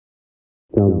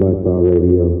Sounds by Star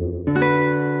Radio.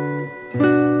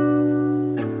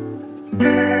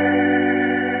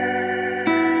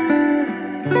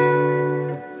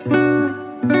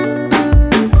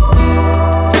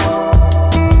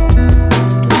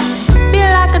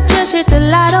 Hit the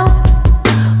lotto.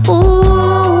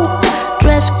 Ooh,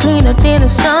 dress cleaner than a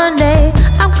Sunday.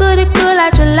 I'm good at good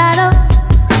like gelato.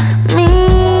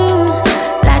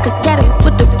 Like a caddy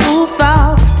with the roof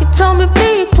off. You told me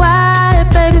be quiet,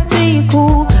 baby, be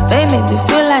cool. Baby, make me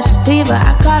feel like sativa.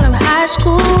 I call him high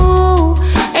school.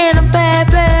 And a bad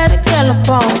blood, a yellow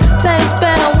bone. Tastes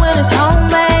better when it's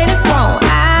homemade and grown.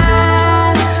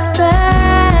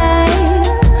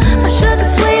 My sugar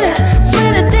sweeter,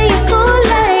 sweeter than your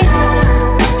Kool-Aid.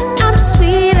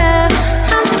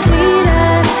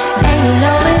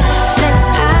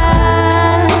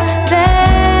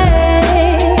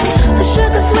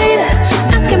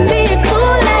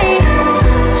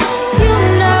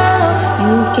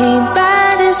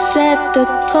 At the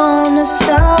corner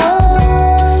store.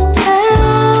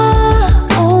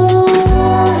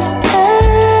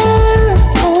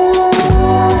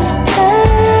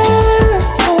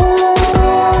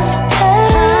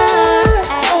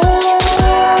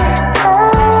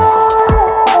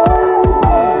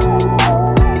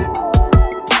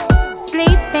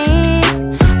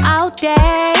 Sleeping all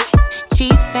day,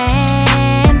 chief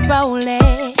and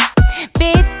rolling,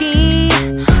 big D,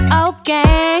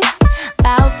 okay.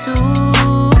 About to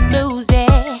lose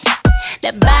it.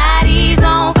 The body's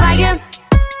on fire.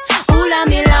 Ooh, love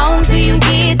me long till you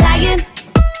get tired.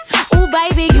 Ooh,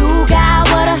 baby, you got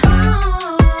what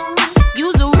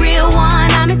you's a real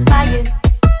one, I'm inspired.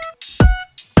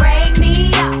 Break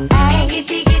me off and get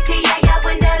you, yeah,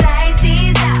 when the lights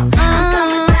is out. I'm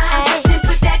summertime, pushing,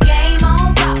 put that game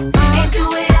on pause. And do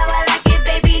it how I like it,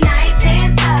 baby, nice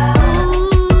and slow.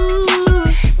 Ooh,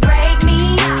 break me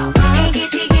off and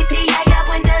get you, yeah,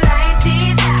 when the lights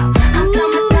is out. I'm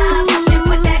summertime, pushing,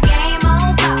 put that game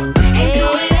on pause. And do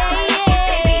it how I like it,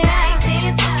 baby, nice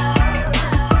and slow.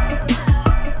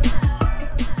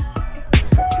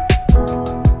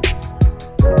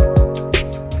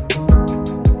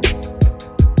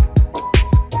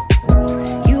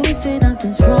 You say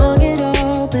nothing's wrong at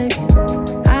all, baby.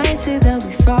 I say that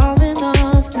we falling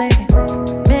off lately.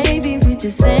 Maybe we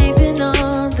just ain't been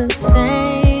on the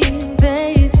same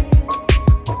page.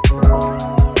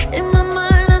 In my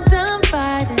mind, I'm done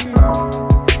fighting.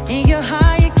 In your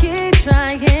heart, you keep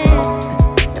trying.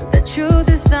 And the truth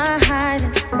is not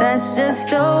hiding. That's just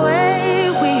the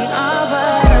way we are.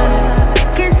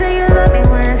 But can't say you love me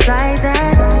when it's like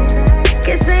that.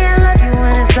 Can't say I love you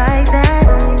when it's like that.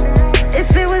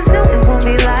 If it was new, it won't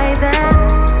be like that.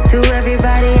 To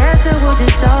everybody else, it would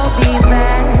just all be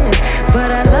mad.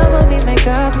 But I love when we make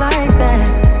up like that.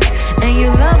 And you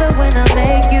love it when I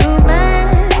make you mad.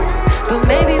 But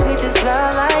maybe we just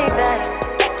love like that.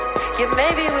 Yeah,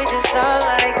 maybe we just love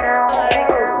like that.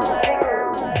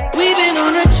 We've been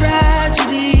on a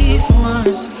tragedy for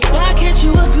once. Why can't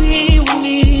you agree with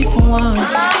me for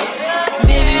once?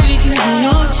 Maybe we can be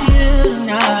on chill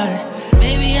tonight.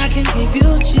 Maybe I can give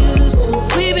you chills too.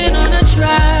 We've been on a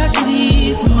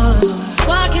tragedy for months.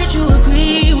 Why can't you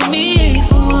agree with me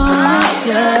for once?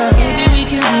 Yeah, maybe we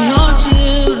can be on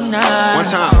chill tonight. One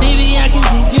time. Maybe I can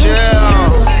give you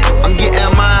chills. I'm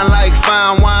getting mine like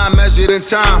fine wine measured in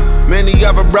time. Many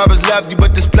other brothers love you,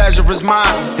 but this pleasure is mine.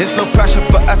 It's no pressure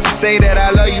for us to say that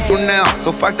I love you from now.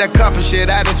 So fuck that cuffing shit,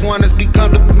 I just want us to be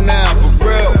comfortable now. For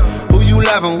real, who you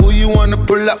loving, who you wanna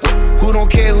pull up with? Who don't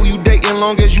care who you dating,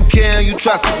 long as you care and you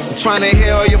trust me. I'm trying to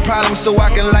hear all your problems so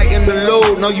I can lighten the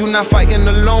load. No, you not fighting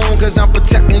alone, cause I'm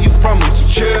protecting you from them. So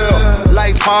chill,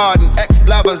 life hard and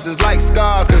ex-lovers is like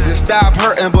scars. Cause it stopped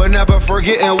hurting but never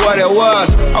forgetting what it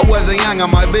was. I wasn't young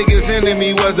and my biggest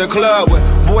enemy was the club. With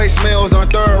voicemails on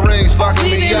third rings fucking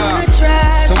me up. So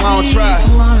I don't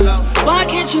trust. Why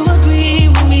can't you agree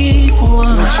with me for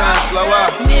once? I'm trying to slow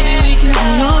up. Maybe we can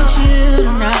be on chill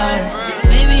tonight.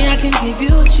 Maybe I can give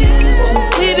you chills too.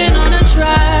 We've been on a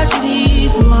tragedy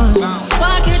for months.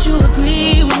 Why can't you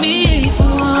agree with me for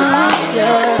once?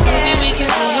 Yeah, maybe we can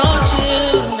be on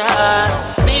chill tonight.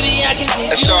 Maybe I can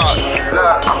give you chills.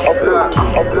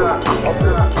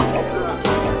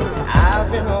 I've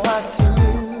been watching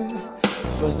you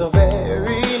for so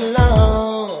very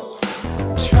long,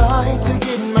 trying to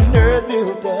get my nerve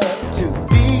built up to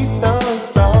be so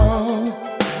strong.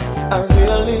 I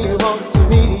really want to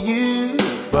meet you,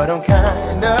 but I'm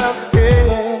kind of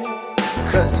scared.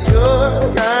 Cause you're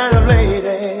the kind of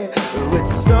lady with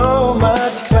so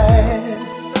much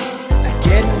class. I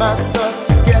get my thoughts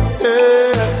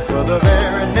together for the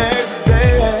very next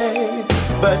day.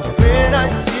 But when I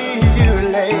see you,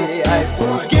 lady, I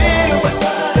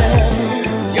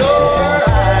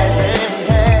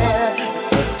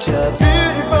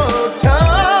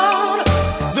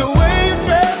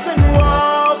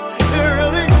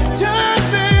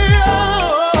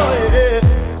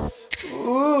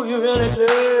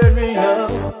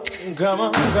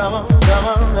come on, come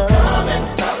on now. Come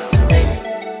and talk to me.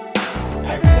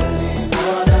 I really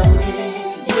wanna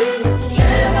meet you.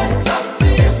 Can I talk to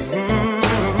you?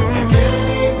 I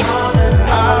really wanna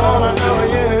know. I wanna know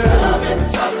you. Come and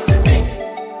talk to me.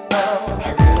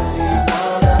 I really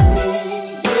wanna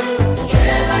meet you.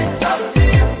 Can I talk to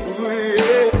you?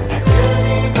 I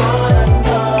really wanna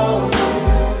know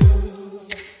you.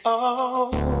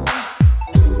 Oh.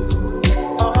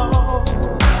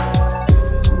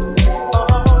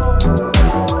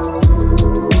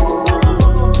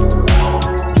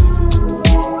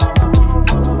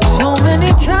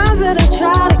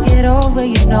 Over,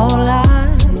 you know,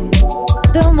 lie.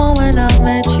 The moment I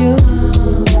met you,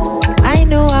 I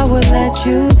knew I would let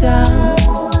you down.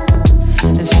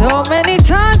 And so many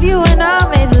times you and I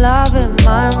made love in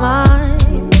my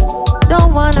mind.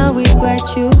 Don't wanna regret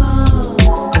you,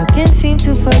 I can't seem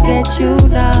to forget you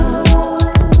now.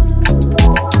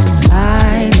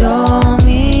 I don't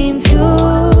mean to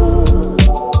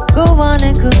go on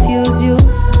and confuse you.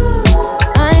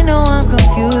 I know I'm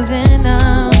confusing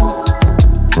now.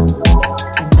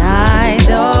 I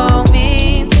don't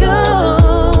mean to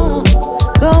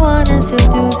go on and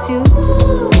seduce you.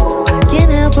 I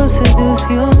can't help but seduce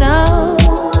you now.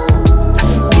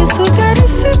 Guess we got a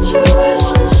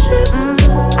situationship.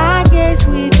 I guess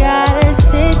we got a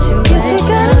situation. Guess we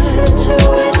got a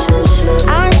situationship.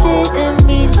 I didn't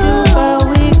mean to, but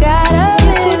we got a.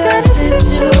 Guess we got a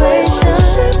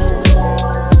situationship.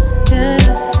 Yeah.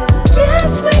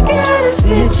 Guess we got a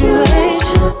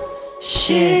situation.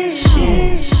 Shit.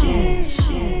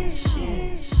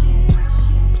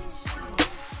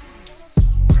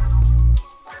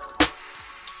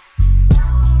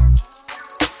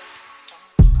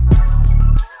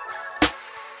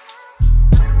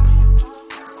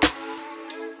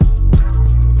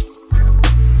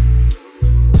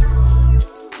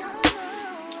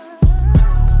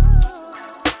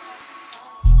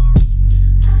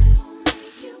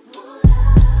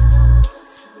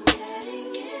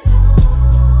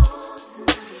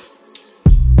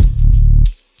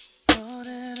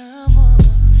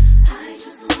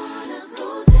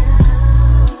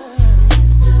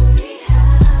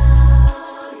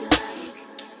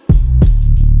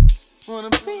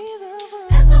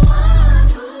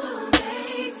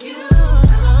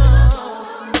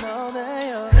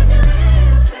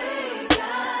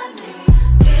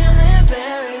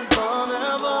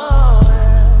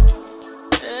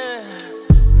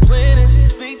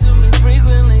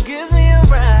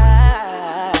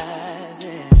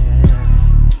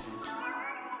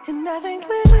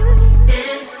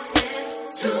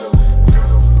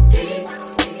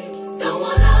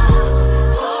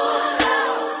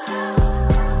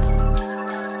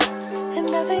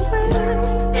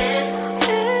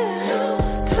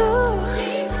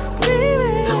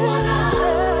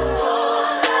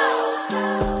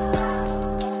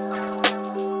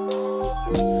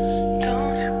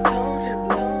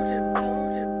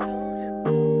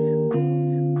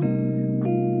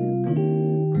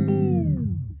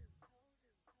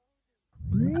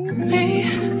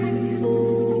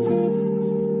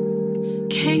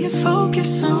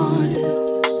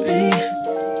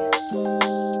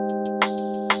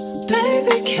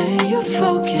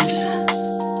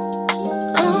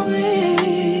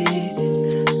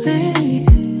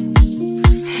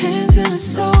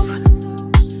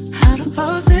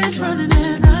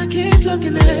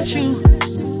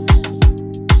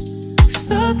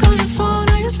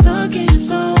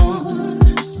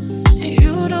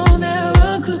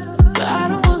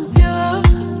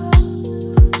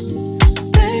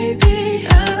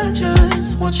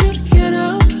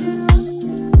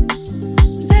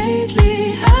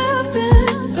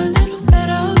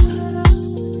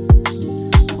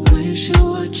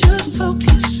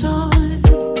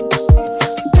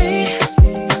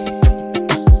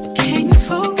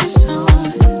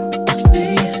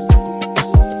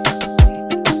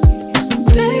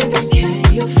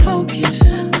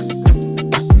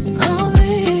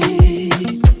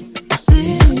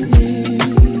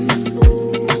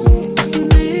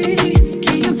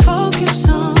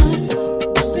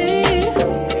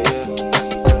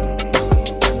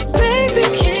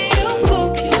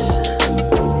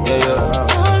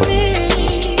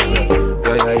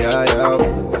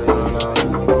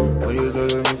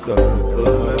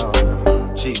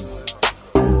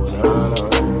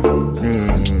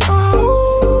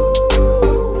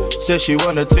 Said she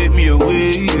wanna take me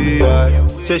away,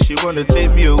 said she wanna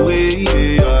take me away,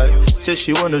 said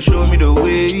she wanna show me the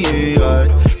way,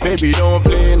 baby don't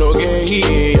play no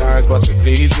games, but to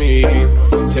please me,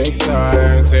 take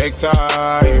time,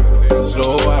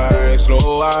 slow wine,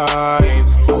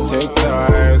 take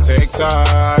time, take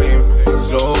time.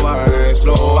 Slow wine,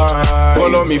 slow wine.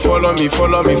 Follow me, follow me,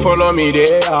 follow me, follow me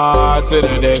there to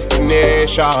the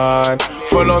destination.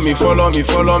 Follow me, follow me,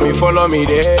 follow me, follow me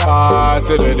there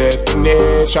to the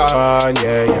destination.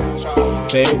 Yeah, yeah.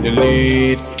 Take the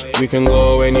lead. We can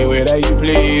go anywhere that you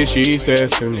please, she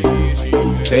says to me.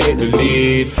 Take the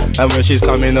lead. And when she's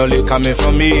coming, only coming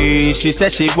for me. She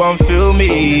said she won't feel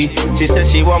me. She said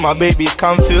she want my babies,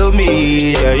 come feel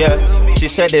me. Yeah, yeah. She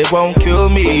said they won't kill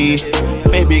me.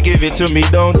 Baby, give it to me,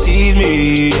 don't tease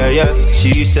me. Yeah, yeah.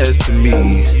 She says to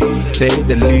me, take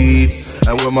the lead.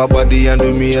 And with my body under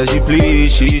me as you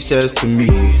please, she says to me,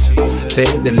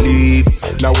 take the lead.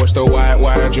 Now watch the white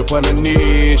wine drip on the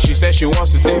knee. She said she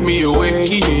wants to take me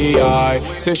away. I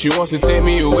said she wants to take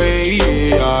me away.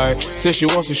 I said she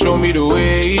wants to show me the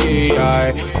way.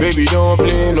 Baby, don't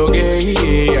play no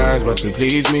games, but to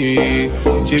please me.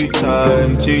 Take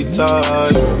time, take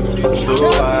time. Slow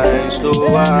wine, slow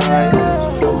wine.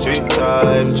 Take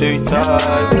time, take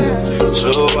time.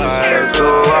 Slow wine,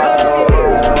 slow wine.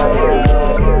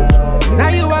 Now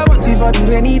you are wanting for the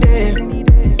rainy day.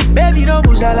 Baby, don't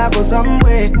push, I'll go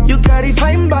somewhere. You carry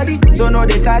fine body, so no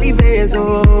they carry face.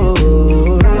 Oh,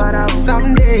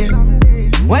 someday,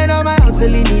 when all my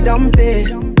hustling need don't pay.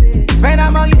 Spend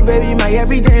among you, baby, my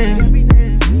everything.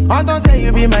 I don't say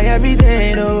you be my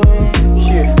everything, oh.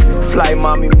 Yeah. Fly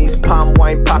mommy meets palm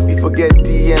wine poppy. Forget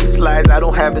DM slides, I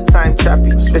don't have the time,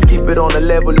 chappy. Let's keep it on the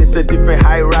level, it's a different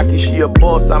hierarchy. She a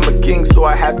boss, I'm a king, so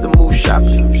I had to move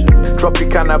shopping.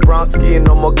 Tropicana, brown skin,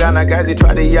 no more Ghana. Guys, they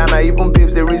try to yana, even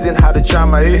babes, they reason how to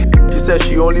charm her, eh? She said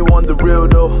she only want the real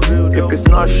though. If it's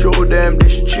not show them, they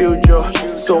should chill, Joe.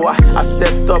 So I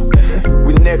stepped up,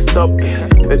 we next up.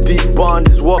 A deep bond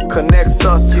is what connects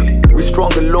us. We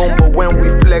strong alone, but when we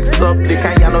flex up, they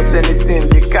can't yarn us anything,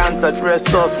 they can't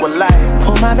address us. Well, like,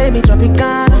 oh my baby,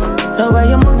 Tropicana. The way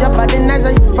you move your body nice,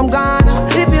 are you from Ghana?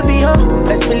 If you be home,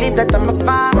 best believe that I'm a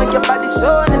fan. Make your body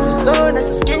so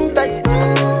nice, skin tight.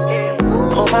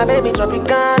 Oh my baby,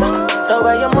 Tropicana. The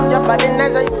way you move your body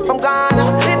nice, are you from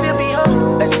Ghana? If you be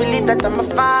home, best believe that I'm a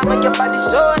fan. Make your body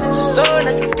so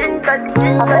nice, skin tight.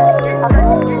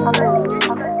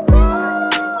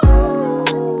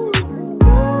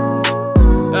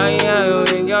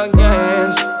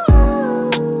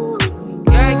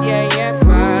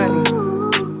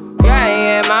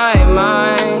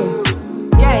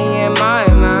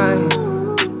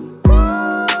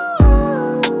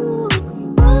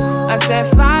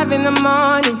 In the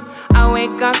morning, I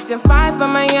wake up to fight for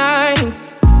my yearnings.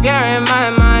 The fear in my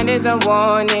mind is a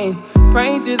warning.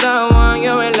 Pray to the one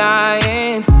you're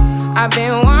relying. I've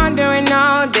been wandering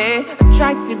all day. I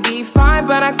tried to be fine,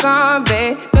 but I can't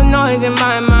be. The noise in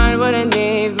my mind wouldn't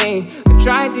leave me. I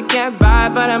tried to get by,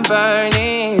 but I'm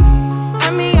burning.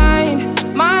 And behind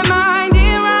my mind,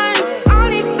 it runs. All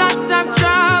these thoughts have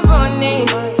troubled me.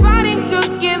 Fighting to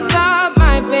give up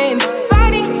my pain.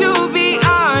 Fighting to be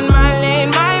on my lane.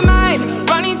 My mind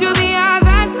running to the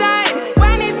other side.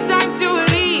 When it's time to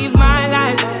leave my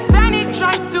life, then it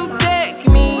tries to take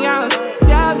me out.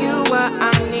 Tell you what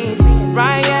I need,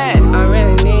 right? Yeah, I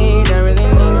really need time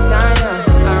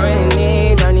now.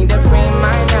 I need to free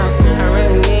mind now. I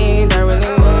really need my love.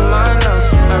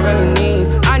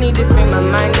 I need to free my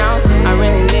mind now.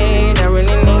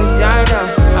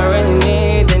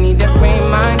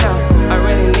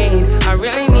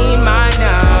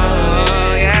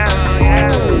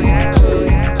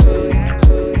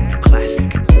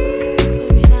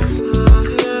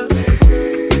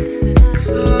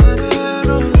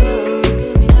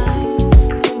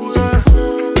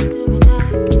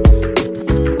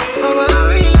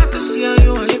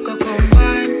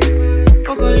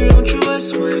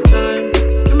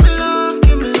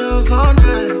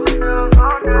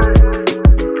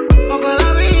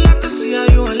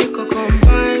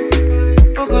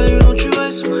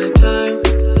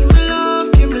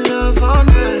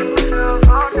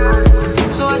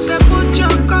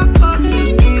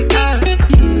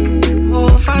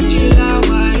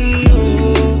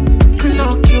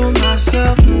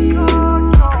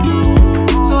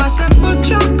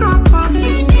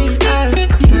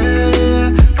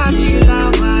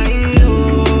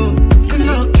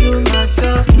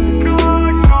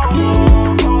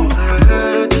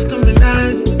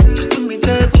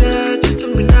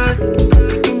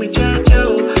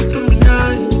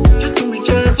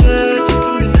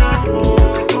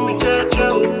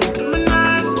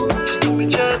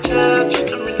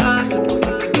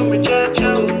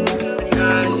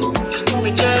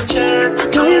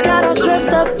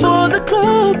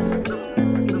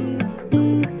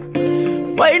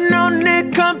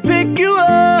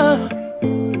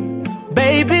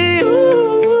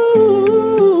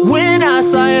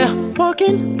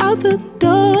 walking out the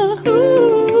door.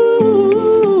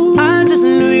 Ooh, I just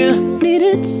knew you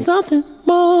needed something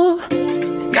more.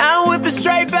 Now whip it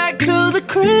straight back to the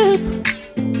crib.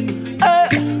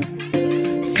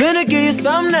 Finna give you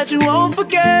something that you won't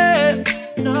forget.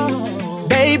 No,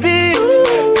 baby,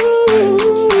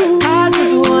 ooh, I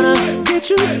just wanna get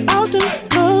you out the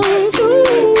clothes.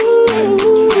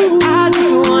 Ooh, I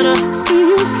just wanna see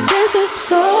you dancing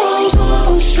slow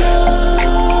motion.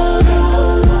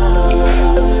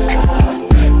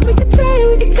 We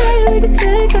can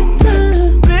take our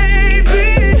time,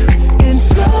 baby, in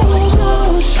slow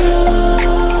motion.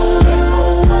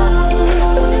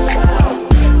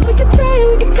 We can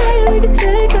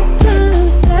take our time,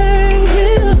 stay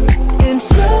here in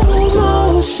slow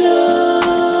motion.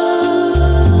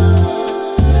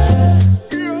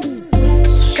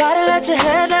 So try to let your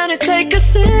head down and take a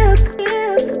sip.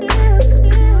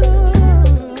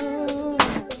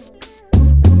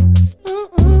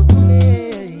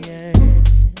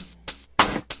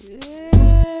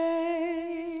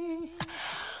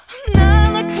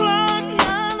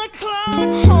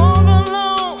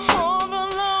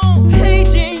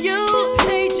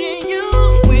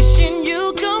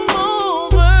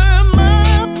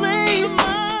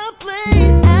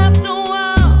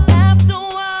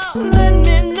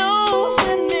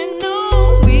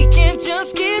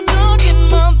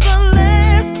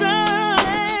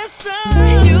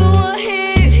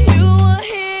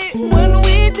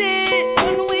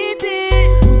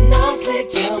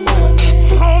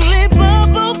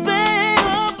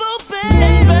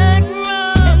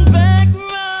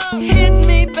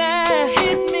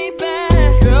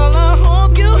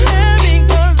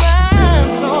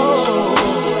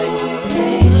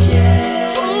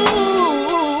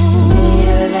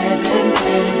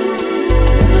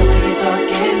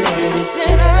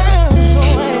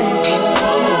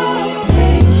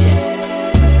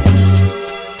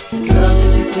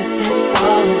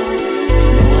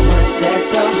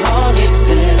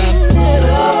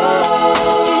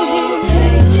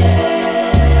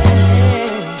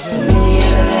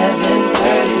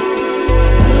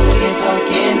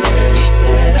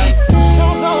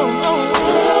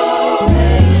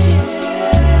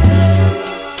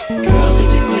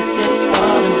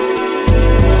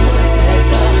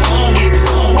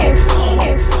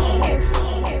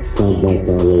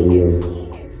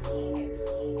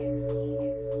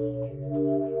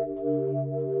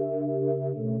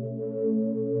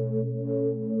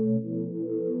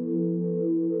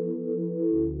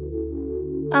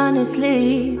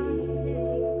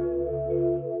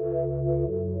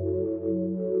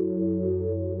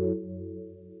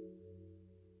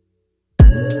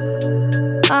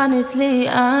 Honestly,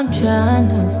 I'm trying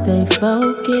to stay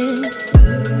focused.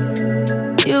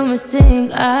 You must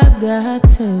think I got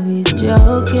to be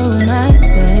joking when I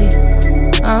say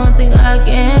I don't think I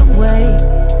can wait.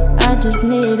 I just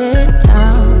need it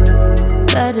now.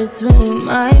 Let it swing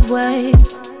my way.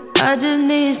 I just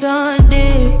need some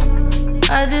dick.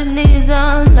 I just need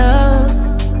some love.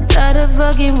 Tired of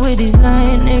fucking with these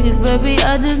lying niggas, baby.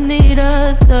 I just need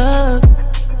a thug.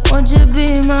 Won't you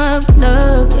be my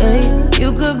plug, ayy?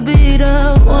 You could be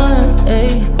the one,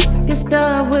 ayy. Get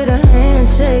started with a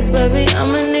handshake, baby.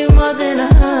 I'ma need more than a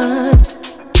hug.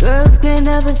 Girls can't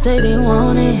never say they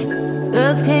want it.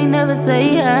 Girls can't never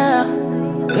say yeah.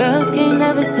 Girls can't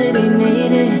never say they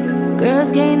need it.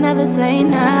 Girls can't never say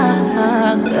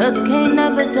nah. Girls can't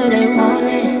never say they want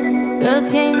it. Girls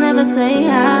can't never say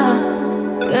how.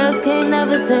 Girls can't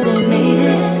never say they need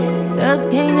it. Girls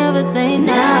can't never say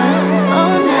now.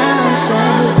 Oh, now,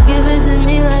 baby. Give it to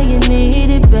me like you need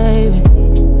it, baby.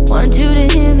 Want you to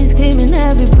hear me screaming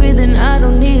heavy breathing. I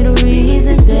don't need a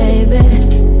reason, baby.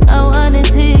 I want it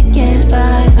till you can't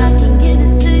buy. I can get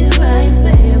it to you right,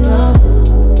 baby.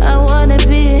 I wanna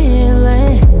be a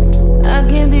healing. I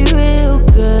can be real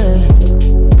good.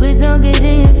 Please don't get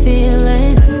in your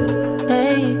feelings.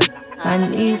 Hey, I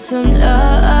need some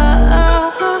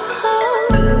love.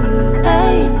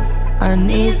 Hey, I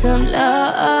need some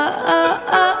love.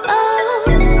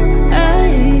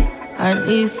 Hey, I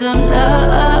need some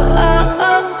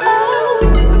love.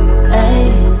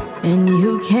 Hey, and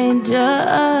you can't judge.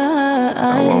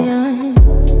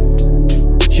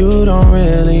 You don't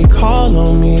really call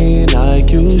on me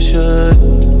like you should.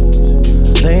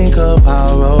 Link up,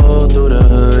 I roll through the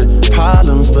hood.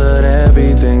 Problems, but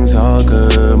everything's all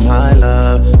good. My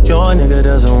love, your nigga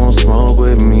doesn't want smoke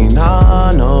with me.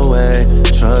 Nah, no way.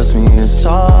 Trust me, it's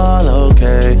all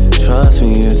okay. Trust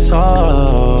me, it's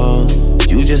all.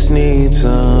 You just need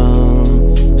someone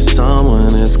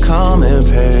that's calm and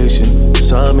patient.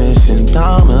 Submission,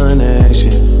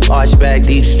 domination. Arch back,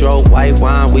 deep stroke, white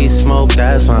wine, we smoke. smoke,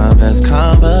 that's my best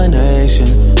combination.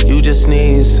 You just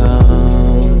need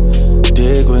some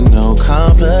dick with no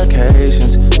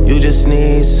complications. You just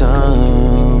need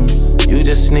some. You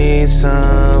just need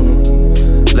some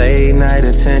late night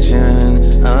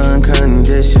attention,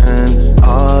 unconditioned.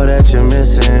 All that you're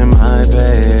missing, my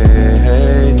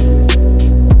babe.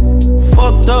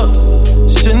 Fucked up,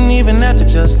 shouldn't even have to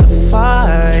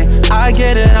justify. I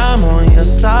get it, I'm on your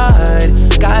side.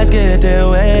 Guys get their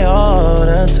way all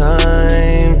the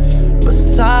time.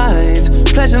 Besides,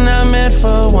 pleasure not meant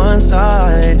for one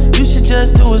side. You should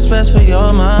just do what's best for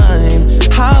your mind.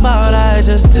 How about I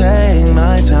just take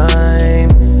my time?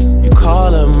 You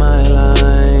call up my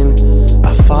line,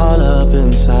 I fall up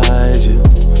inside you.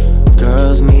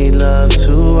 Girls need love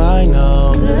too, I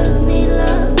know. Girls need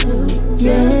love too,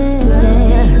 yeah. Girls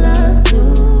need love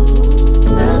too.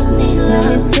 Girls need love.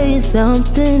 Let me tell you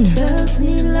something. Girls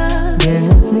need love.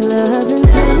 Girls need love and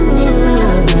girls need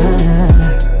love.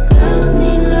 Girls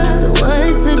need love. So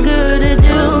what's a girl to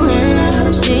do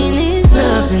when she needs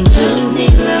love and girls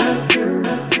need love too?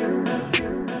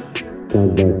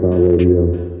 That's our radio.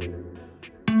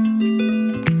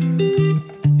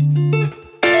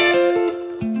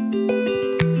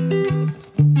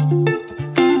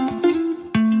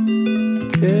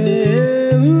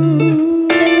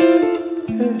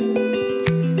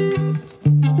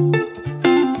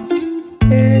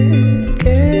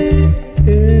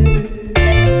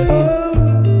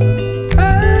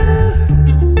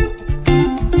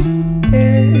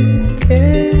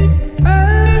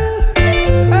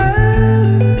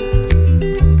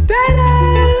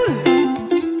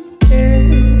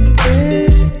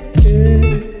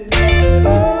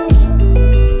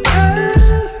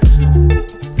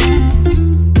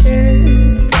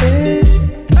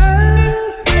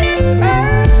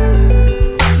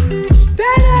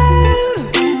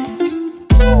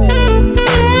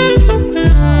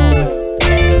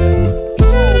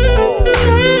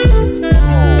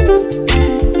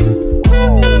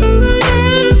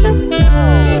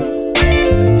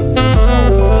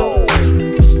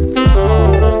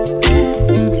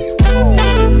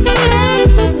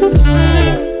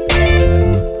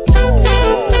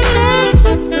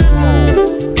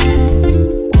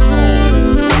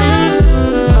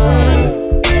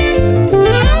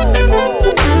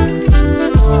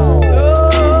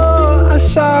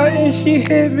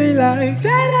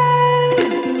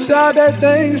 That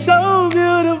thing so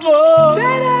beautiful.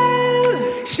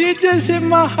 She just hit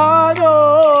my heart,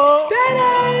 oh.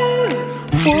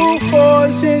 Full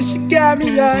force and she got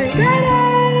me like.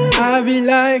 I be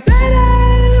like,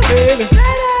 baby,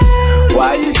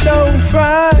 why you so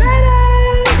fine?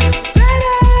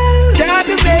 Got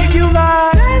to make you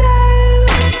mine.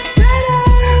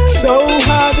 So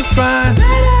hard to find.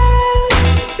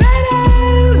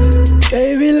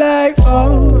 Baby like,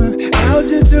 oh, how'd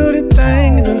you do the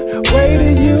thing? The way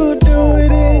that you do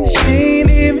it and she ain't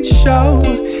even show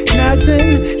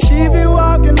nothing. She be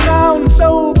walking around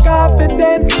so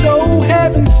confident, so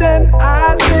heaven sent.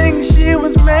 I think she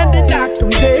was meant to knock them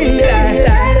daylight.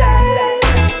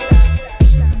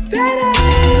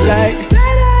 Like,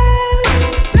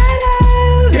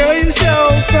 girl, you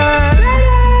so fine.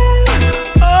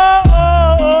 Oh,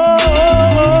 oh, oh,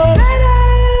 oh, oh.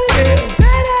 Yeah.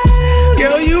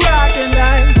 Girl, you rockin'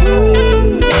 like.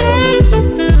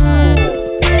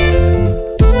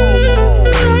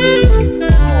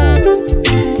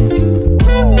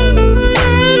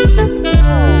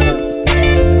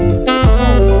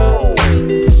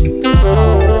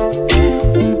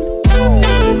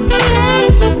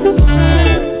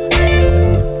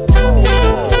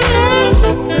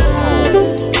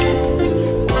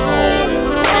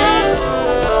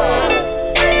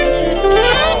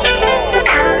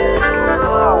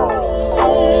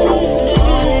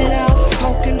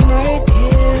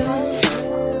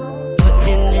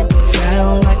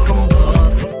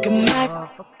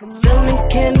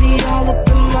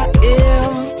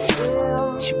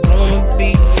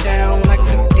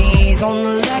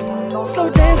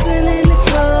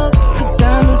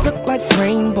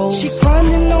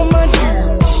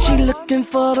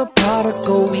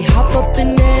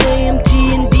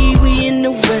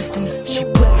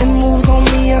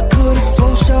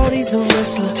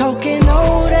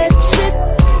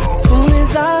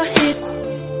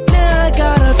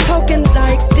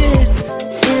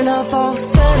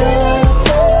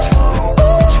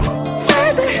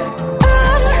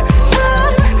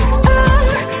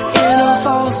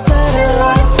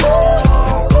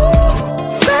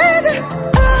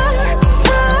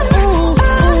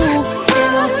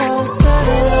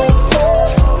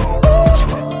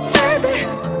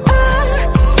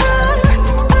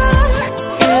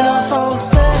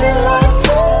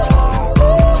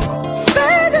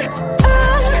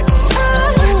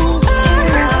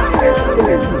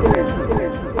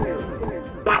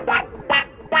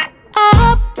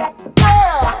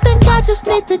 just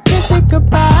need to kiss it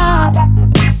goodbye.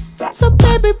 So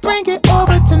baby, bring it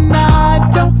over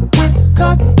tonight. Don't get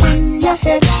caught in your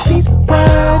head. These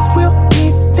words, we'll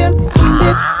keep them in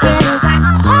this bed.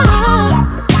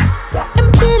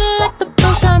 I'm feeling like the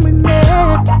first time we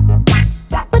met,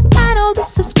 but I know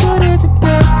this as good as it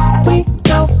gets. We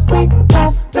know we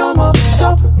won't no more,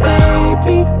 so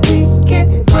baby, we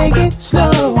can take it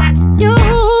slow. You,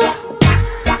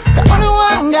 the only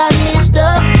one got me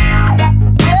stuck.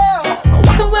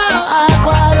 Walking around eyes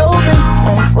wide open,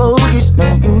 can't focus. No,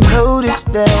 you notice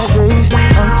that, babe.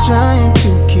 I'm trying to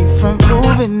keep from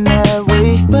moving that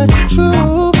way, but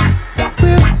true,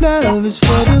 real love is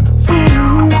for the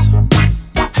fools.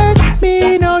 Hurt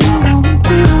me, know you want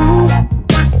to.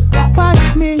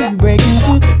 Watch me break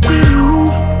into two.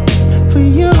 For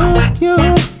you,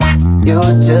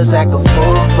 you're just like a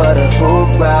fool for the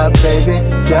hoop ride, baby.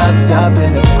 Drop top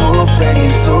in the coupe,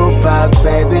 bringing Tupac,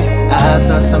 baby. I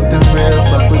saw something real,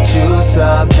 fuck what you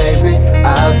saw, baby.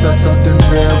 I saw something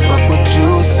real, fuck what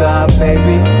you saw,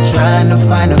 baby. Trying to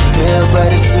find a feel,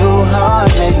 but it's too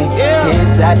hard, baby.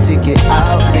 Inside to get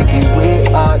out, thinking we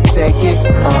all take it.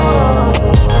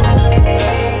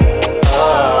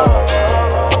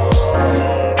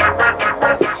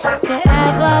 Say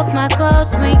I love my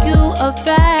clothes when you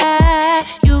arrive.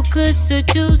 You could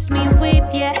seduce me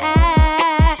with your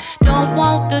eye. Don't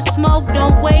want the smoke,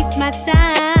 don't waste my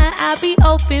time. I'll be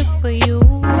open for you.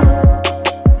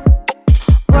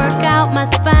 Work out my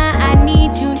spine, I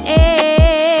need you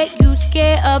near. You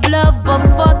scared of love, but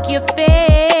fuck your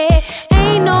fear.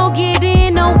 Ain't no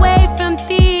getting away from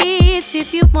this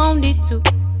if you wanted to.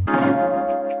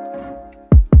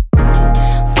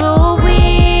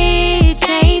 Fluid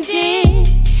changing,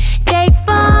 take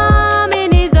form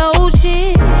in this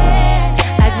ocean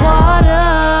like water.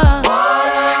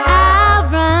 I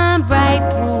run right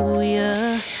through you.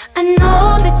 I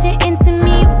know that you're into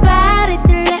me, about it,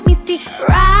 then let me see.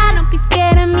 Right, don't be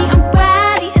scared of me, I'm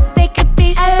rowdy as they could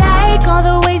be. I like all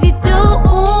the ways you do,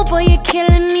 ooh, boy, you're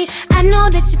killing me. I know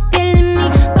that you're feeling me,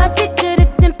 bust it to the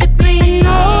 10th degree. I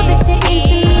know that you're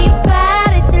into me,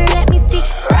 about it, then let me see.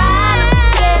 Right, don't be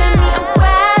scared of me, I'm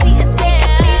rowdy as they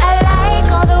could be. I like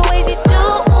all the ways you do,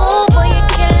 ooh, boy, you're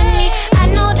killing me. I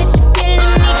know that you're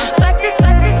feeling me, bust it,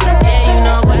 bust it, bust it. Yeah, you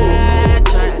know why I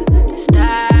try to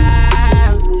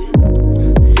stop.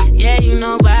 Yeah, you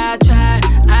know why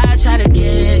I try to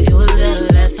give you a little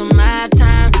less of my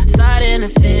time. Starting to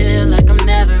feel like I'm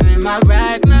never in my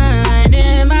right mind.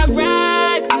 In my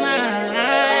right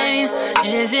mind.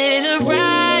 Is it the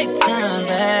right time,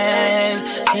 babe?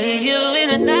 See you in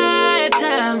the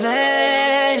nighttime,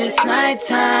 babe. It's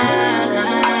nighttime.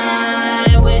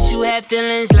 Wish you had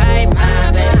feelings like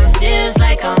mine, babe. It feels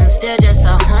like I'm still just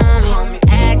a homie.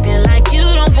 Acting like you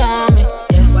don't want me.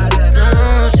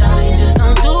 No, shawty, just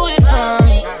don't do it for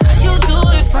me. You do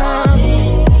it for me.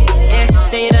 Yeah,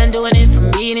 say you done doing it for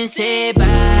me, then say bye.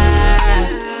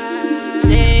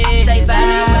 Say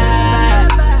bye.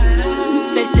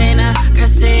 Say nah, girl,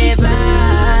 say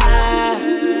bye.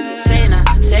 Say nah,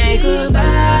 say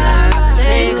goodbye.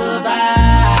 Say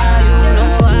goodbye. You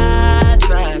know I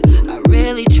tried, I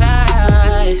really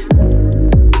tried.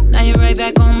 Now you're right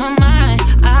back on my mind.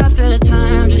 I feel the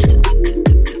time just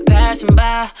passing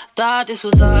by. Thought this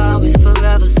was always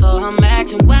forever, so I'm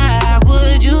asking why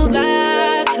would you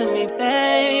lie to me,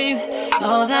 babe?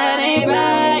 No, that ain't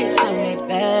right to me,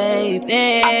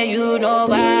 baby. You know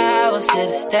I was here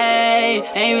to stay.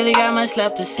 Ain't really got much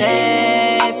left to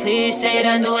say. Please say you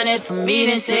done doing it for me,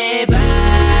 then say bye.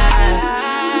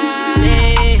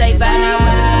 Say bye.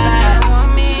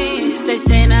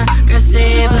 Say nah, girl,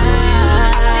 say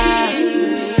bye.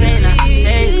 Say nah,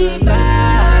 say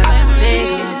goodbye. Say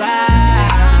goodbye.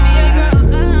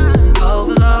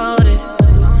 Overloaded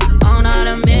on all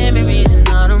the memories and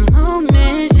all the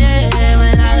moments, yeah.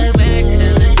 When I look back,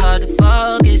 till it's hard to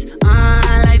focus. I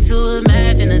like to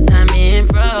imagine the time being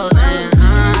frozen.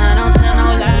 Don't tell no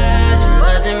lies, you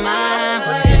wasn't mine,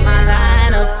 but in my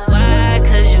lineup. Why?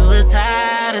 'Cause you was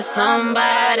tired of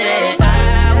somebody. I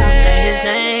won't say his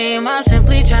name. I'm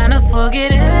simply trying to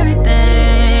forget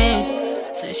everything.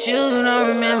 Since you don't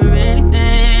remember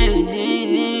anything.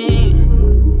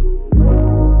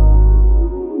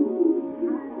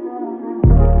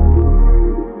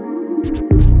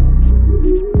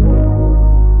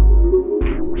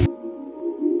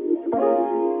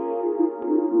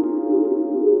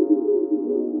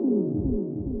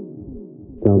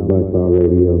 South by Star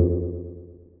Radio.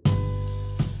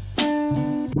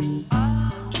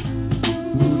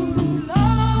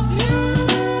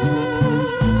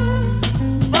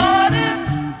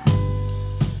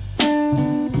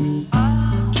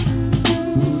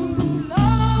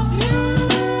 Love you.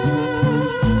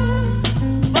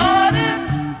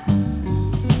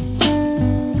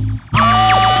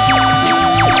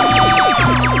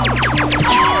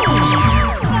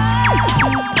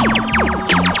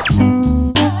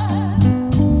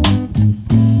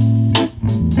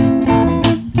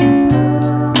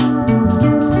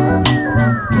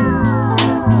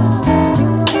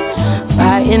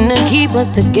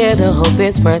 together, hope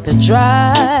it's worth a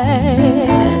try.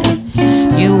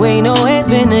 You ain't always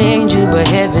been an angel, but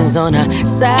heaven's on our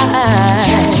side.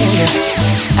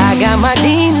 I got my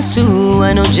demons too,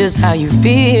 I know just how you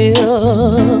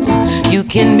feel. You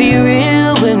can be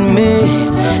real with me,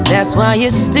 that's why you're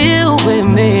still with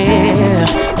me.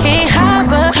 Can't hide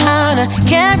behind a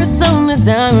carats on the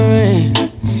diamond ring.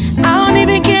 I don't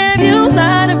even care if you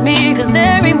lie to me, cause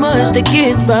there ain't much that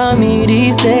gets by me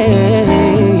these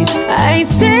days. I ain't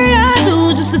say I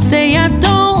do just to say I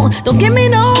don't. Don't give me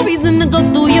no reason to go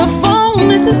through your phone.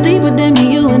 This is deeper than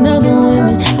me, you and other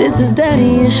women. This is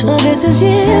daddy issues. This is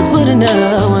years putting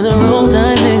out when the wrong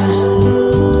time is.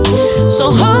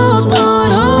 So hold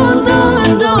on,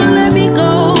 don't let me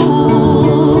go.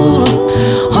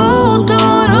 Hold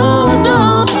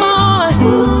on,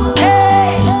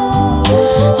 hey.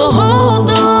 So hold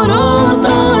on,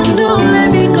 don't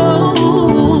let me go.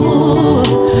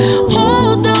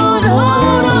 Hold on.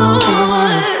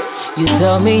 You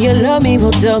tell me you love me,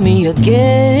 well tell me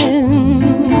again.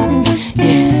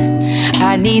 Yeah,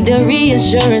 I need the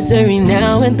reassurance every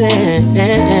now and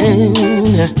then.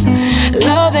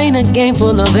 Love ain't a game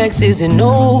full of X's and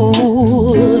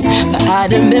O's, but I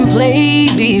done been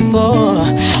played before.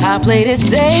 I played it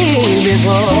safe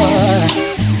before.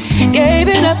 Gave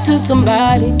it up to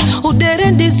somebody who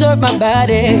didn't deserve my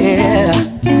body.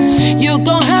 You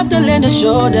gon' have to lend a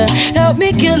shoulder, help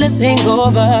me kill this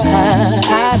hangover.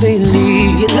 I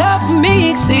believe your love for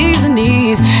me exceeds the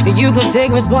needs, and you could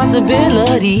take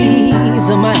responsibilities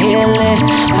of my healing.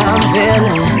 I'm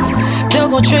feeling don't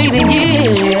go trade the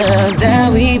years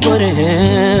that we put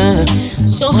in.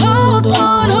 So hold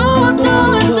on,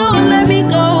 don't let me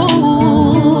go.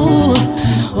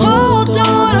 Hold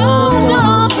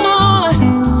on,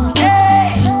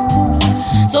 hey.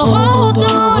 So hold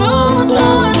on,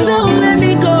 don't let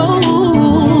me go.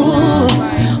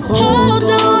 Hold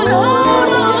on.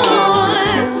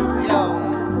 Yo,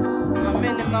 my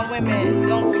men and my women,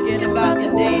 don't forget about the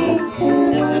day.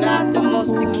 This is not the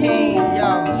most the king.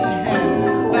 Yo,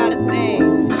 it's about a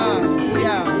thing.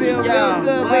 Feel real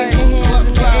good. Wave your hands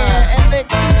in the air and lick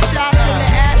 2 shots in the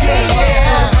atmosphere.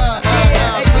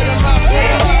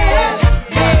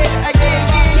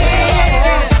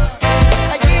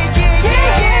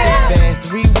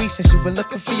 Since you were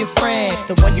looking for your friend,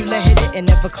 the one you let hit it and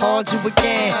never called you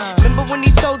again. Remember when he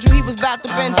told you he was about to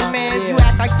Benjamins? You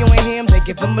act like you ain't him, they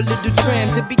give him a little trim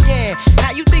to begin.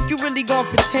 Now you think you really gon'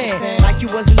 pretend like you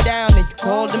wasn't down and you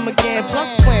called him again.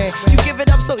 Plus when you give it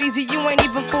up so easy, you ain't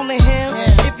even fooling him.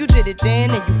 If you did it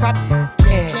then you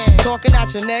probably talking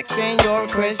out your neck saying you're a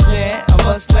Christian, a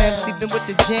Muslim, sleeping with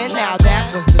the gin. Now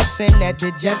that was the sin that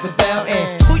did Jezebel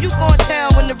in. Who you gon' tell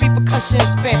when the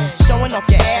repercussions spin? Showing off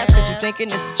your ass cause you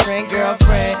thinking it's a trend,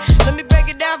 girlfriend. Let me break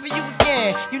it down for you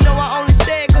again. You know I only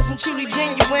say it cause I'm truly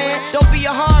genuine. Don't be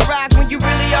a hard rock when you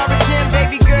really are a gem,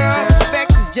 baby girl.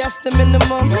 Respect is just the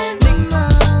minimum. Nigga,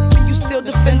 you still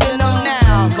defending them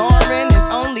now. Lauren is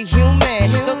only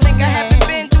human. Don't think I haven't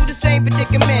been through the same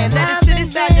predicament. Let it sit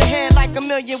inside your head like a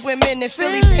million women in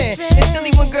Philly pen. It's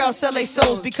silly when girls sell their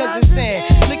souls because it's sin.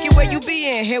 Look at where you be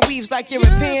in. Hair weaves like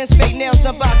Europeans. Fake nails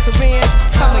done by Koreans.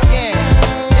 Come again.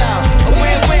 Yo, a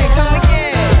win-win, come again.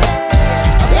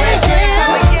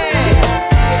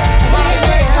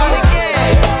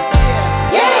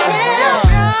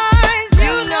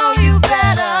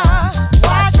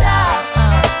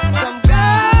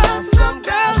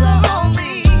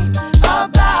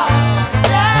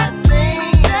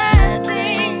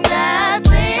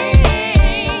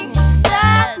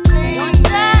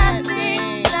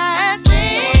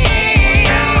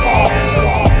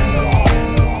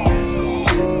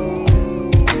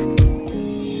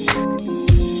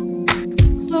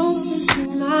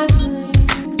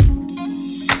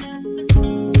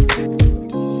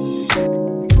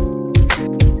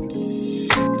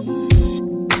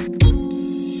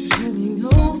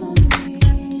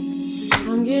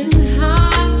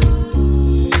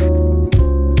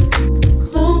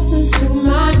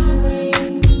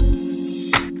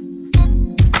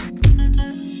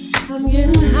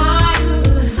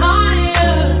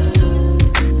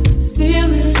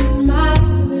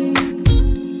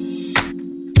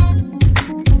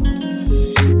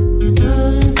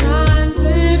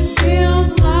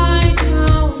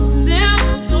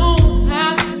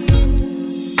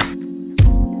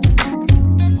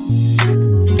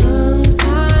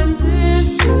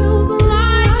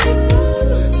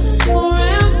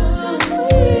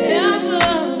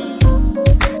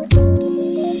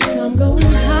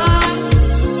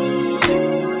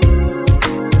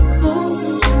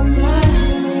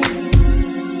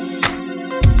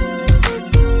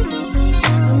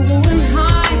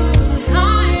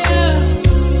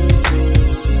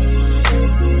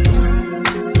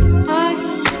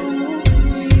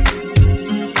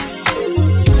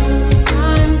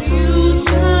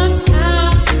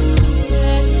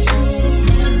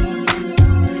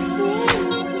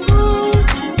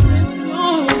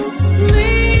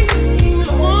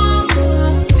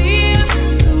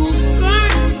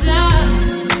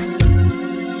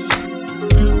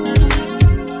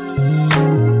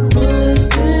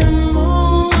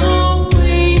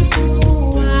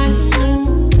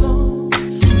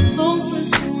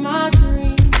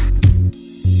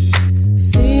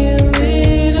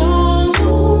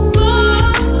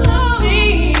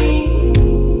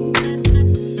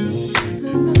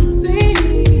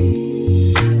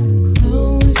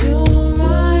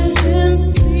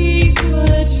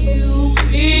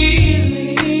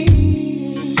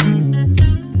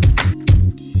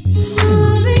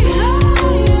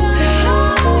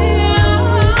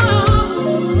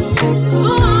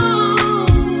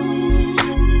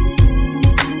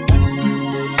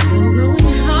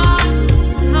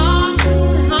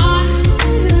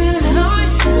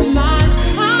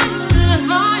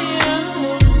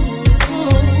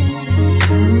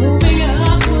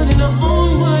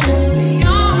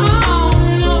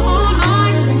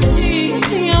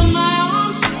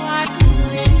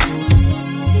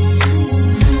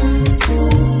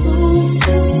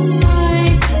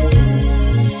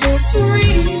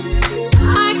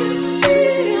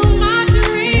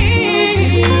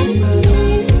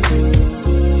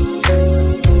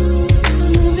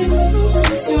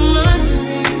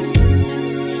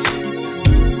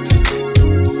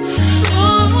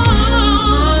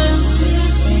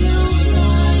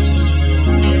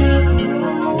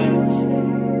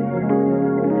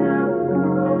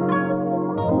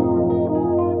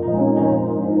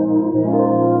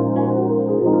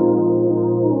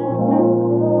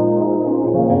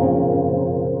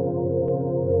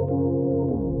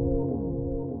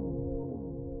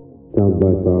 South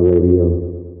by Star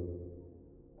Radio.